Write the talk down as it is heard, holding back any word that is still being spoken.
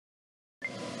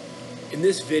In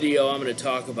this video, I'm going to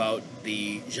talk about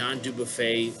the Jean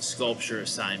Dubuffet sculpture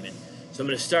assignment. So I'm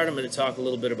going to talk a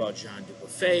little bit about Jean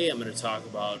Dubuffet, I'm going to talk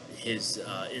about his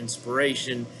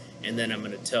inspiration, and then I'm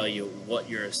going to tell you what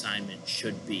your assignment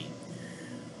should be.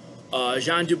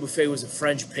 Jean Dubuffet was a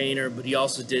French painter, but he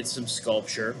also did some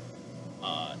sculpture.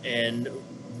 And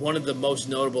one of the most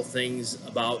notable things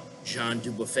about Jean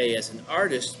Dubuffet as an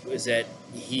artist is that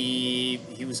he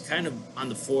was kind of on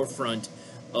the forefront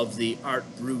of the art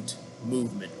brut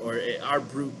movement, or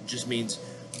art brut just means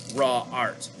raw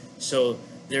art. So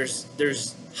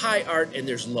there's high art and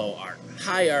there's low art.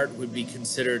 High art would be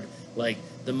considered like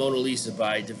the Mona Lisa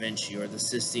by Da Vinci, or the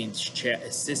Sistine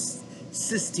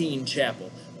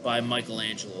Chapel by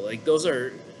Michelangelo. Like, those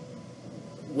are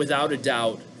without a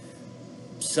doubt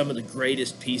some of the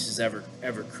greatest pieces ever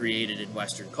created in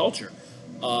Western culture.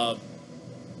 And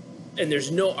there's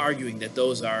no arguing that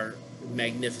those are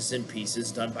magnificent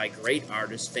pieces done by great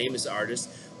artists, famous artists,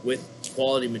 with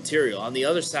quality material. On the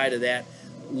other side of that,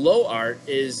 low art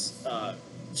is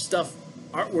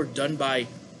artwork done by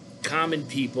common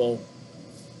people.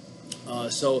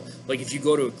 So, like, if you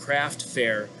go to a craft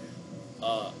fair,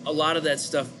 a lot of that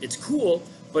stuff, it's cool,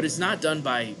 but it's not done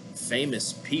by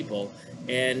famous people,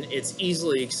 and it's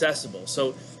easily accessible.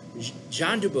 So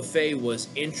Jean Dubuffet was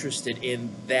interested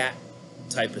in that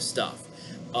type of stuff.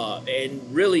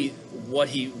 And really what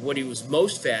he was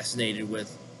most fascinated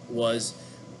with was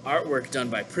artwork done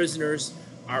by prisoners,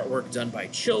 artwork done by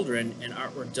children, and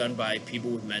artwork done by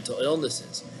people with mental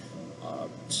illnesses.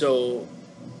 So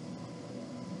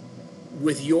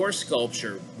with your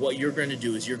sculpture, what you're going to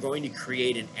do is you're going to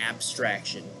create an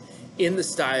abstraction in the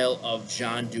style of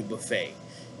Jean Dubuffet,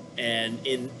 and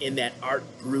in that art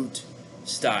brut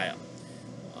style.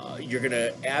 You're going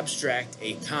to abstract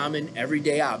a common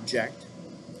everyday object,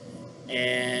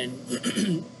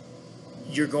 and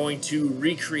you're going to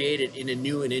recreate it in a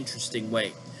new and interesting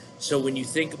way. So when you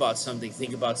think about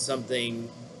something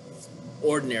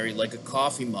ordinary like a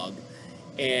coffee mug,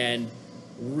 and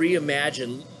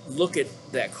look at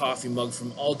that coffee mug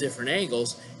from all different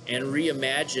angles, and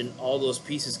reimagine all those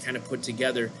pieces kind of put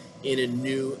together in a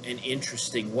new and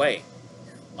interesting way.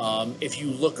 If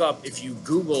you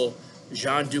Google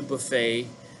Jean Dubuffet,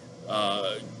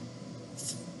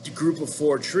 the group of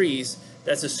four trees,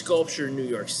 that's a sculpture in New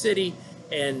York City,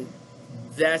 and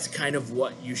that's kind of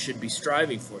what you should be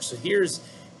striving for. So here's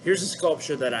a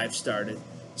sculpture that I've started.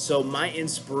 So my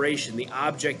inspiration, the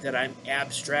object that I'm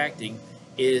abstracting,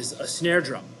 is a snare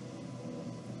drum.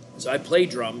 So I play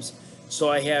drums, so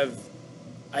I have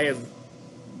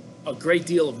a great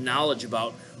deal of knowledge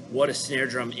about what a snare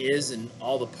drum is and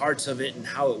all the parts of it and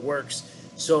how it works.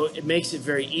 So it makes it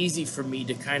very easy for me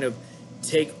to kind of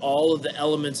take all of the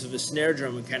elements of a snare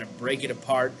drum and kind of break it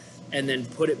apart and then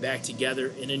put it back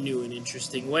together in a new and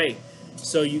interesting way.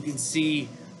 So you can see,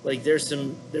 like, there's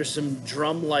some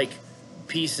drum-like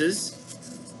pieces.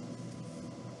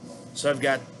 So I've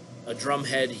got a drum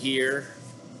head here,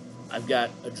 I've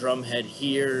got a drum head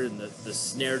here, and the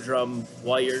snare drum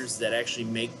wires that actually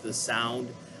make the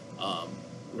sound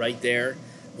right there.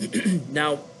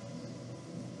 Now,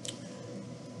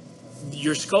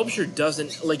 your sculpture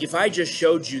doesn't, like, if I just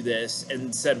showed you this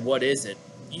and said, what is it?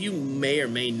 You may or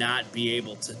may not be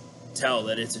able to tell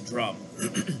that it's a drum.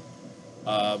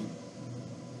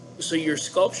 So your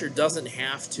sculpture doesn't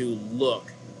have to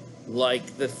look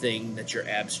like the thing that you're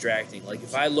abstracting. Like,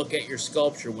 if I look at your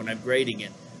sculpture when I'm grading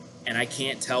it and I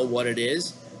can't tell what it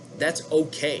is, that's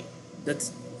okay.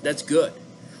 That's good.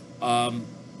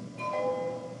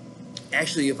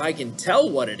 Actually, if I can tell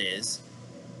what it is,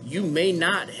 you may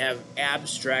not have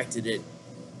abstracted it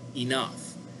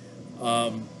enough.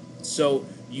 So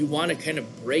you want to kind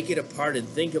of break it apart and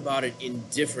think about it in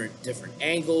different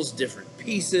angles, different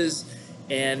pieces,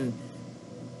 and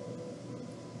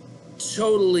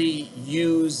totally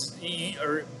use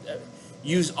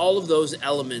all of those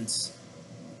elements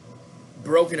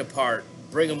broken apart,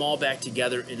 bring them all back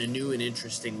together in a new and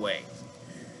interesting way.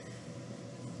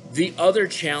 The other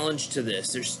challenge to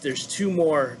this, there's two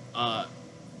more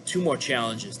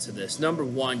challenges to this. Number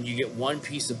one, you get one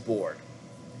piece of board.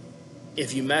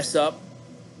 If you mess up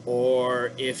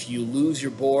or if you lose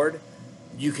your board,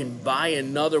 you can buy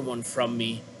another one from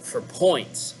me for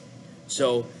points.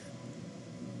 So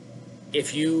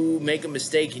if you make a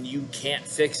mistake and you can't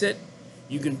fix it,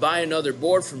 you can buy another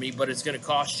board from me, but it's going to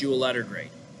cost you a letter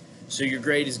grade. So your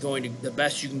grade is the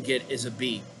best you can get is a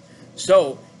B.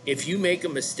 So if you make a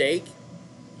mistake,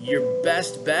 your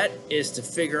best bet is to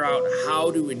figure out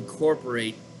how to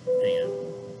incorporate. Hang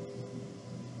on.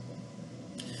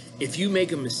 If you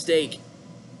make a mistake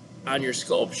on your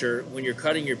sculpture when you're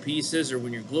cutting your pieces or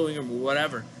when you're gluing them or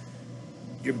whatever,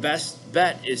 your best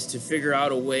bet is to figure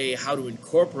out a way how to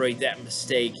incorporate that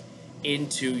mistake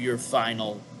into your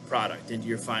final product, into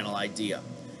your final idea.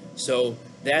 So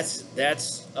that's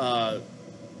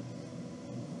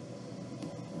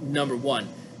number one.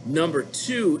 Number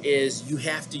two is you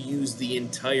have to use the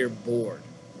entire board.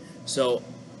 So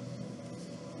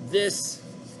this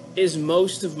is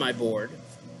most of my board.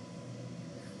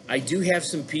 I do have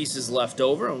some pieces left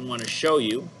over I want to show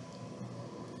you.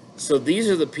 So these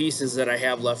are the pieces that I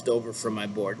have left over from my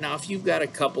board. Now, if you've got a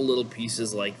couple little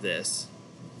pieces like this,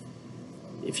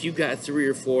 if you've got 3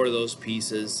 or 4 of those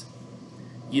pieces,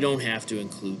 you don't have to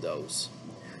include those.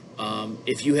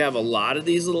 If you have a lot of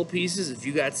these little pieces, if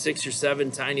you got 6 or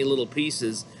 7 tiny little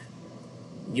pieces,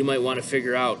 you might want to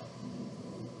figure out,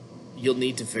 you'll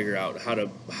need to figure out how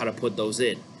to put those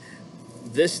in.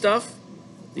 This stuff,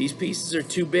 these pieces are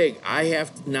too big. I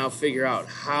have to now figure out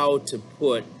how to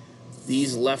put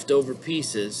these leftover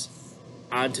pieces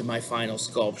onto my final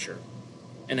sculpture.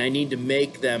 And I need to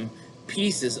make them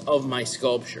pieces of my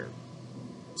sculpture.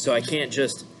 So I can't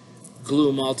just glue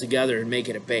them all together and make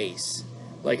it a base.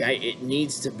 It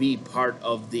needs to be part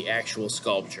of the actual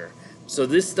sculpture. So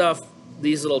this stuff,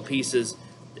 these little pieces,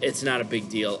 it's not a big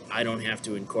deal. I don't have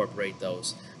to incorporate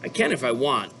those. I can if I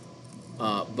want,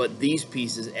 but these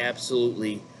pieces,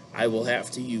 absolutely, I will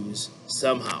have to use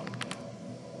somehow.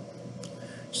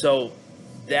 So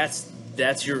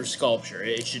that's your sculpture.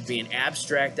 It should be an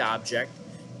abstract object.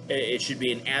 It should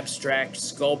be an abstract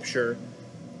sculpture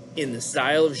in the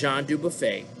style of Jean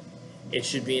Dubuffet. It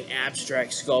should be an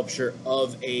abstract sculpture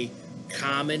of a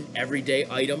common everyday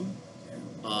item,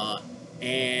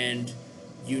 and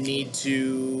you need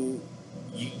to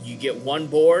you get one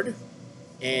board,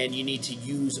 and you need to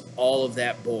use all of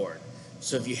that board.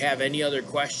 So if you have any other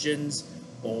questions,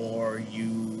 or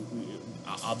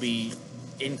I'll be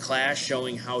in class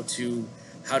showing how to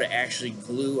actually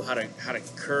glue, how to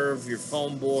curve your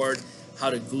foam board, how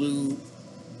to glue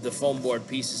the foam board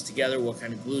pieces together, what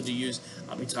kind of glue to use.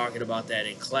 I'll be talking about that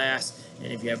in class,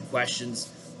 and if you have questions,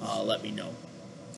 let me know.